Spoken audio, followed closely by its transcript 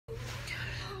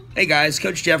Hey guys,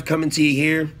 Coach Jeff coming to you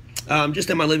here. Just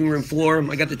in my living room floor.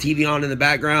 I got the TV on in the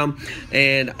background.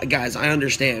 And guys, I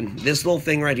understand this little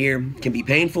thing right here can be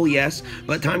painful, yes,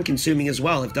 but time consuming as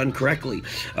well if done correctly.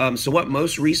 So what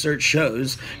most research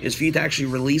shows is for you to actually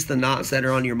release the knots that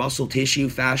are on your muscle tissue,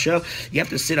 fascia, you have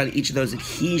to sit on each of those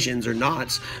adhesions or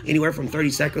knots anywhere from 30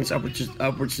 seconds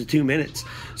upwards to 2 minutes.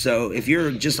 So if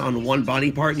you're just on one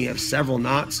body part and you have several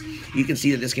knots, you can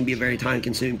see that this can be a very time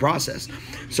consuming process.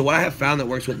 So what I have found that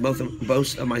works with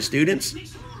most of my students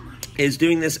is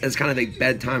doing this as kind of a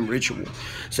bedtime ritual.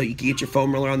 So you can get your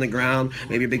foam roller on the ground.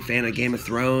 Maybe you're a big fan of Game of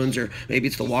Thrones, or maybe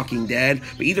it's The Walking Dead.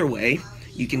 But either way,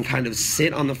 you can kind of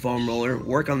sit on the foam roller,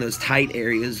 work on those tight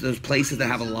areas, those places that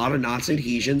have a lot of knots and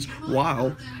adhesions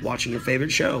while watching your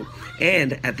favorite show.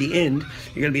 And at the end,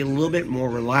 you're going to be a little bit more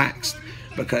relaxed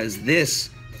because this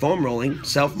foam rolling,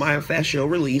 self-myofascial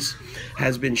release,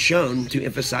 has been shown to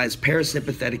emphasize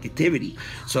parasympathetic activity.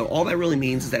 So all that really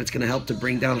means is that it's going to help to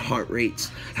bring down heart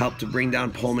rates, help to bring down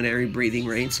pulmonary breathing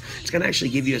rates. It's going to actually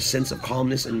give you a sense of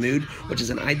calmness and mood, which is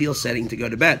an ideal setting to go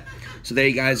to bed. So there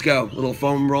you guys go. Little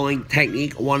foam rolling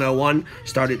technique 101.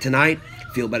 Start it tonight.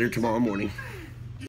 Feel better tomorrow morning.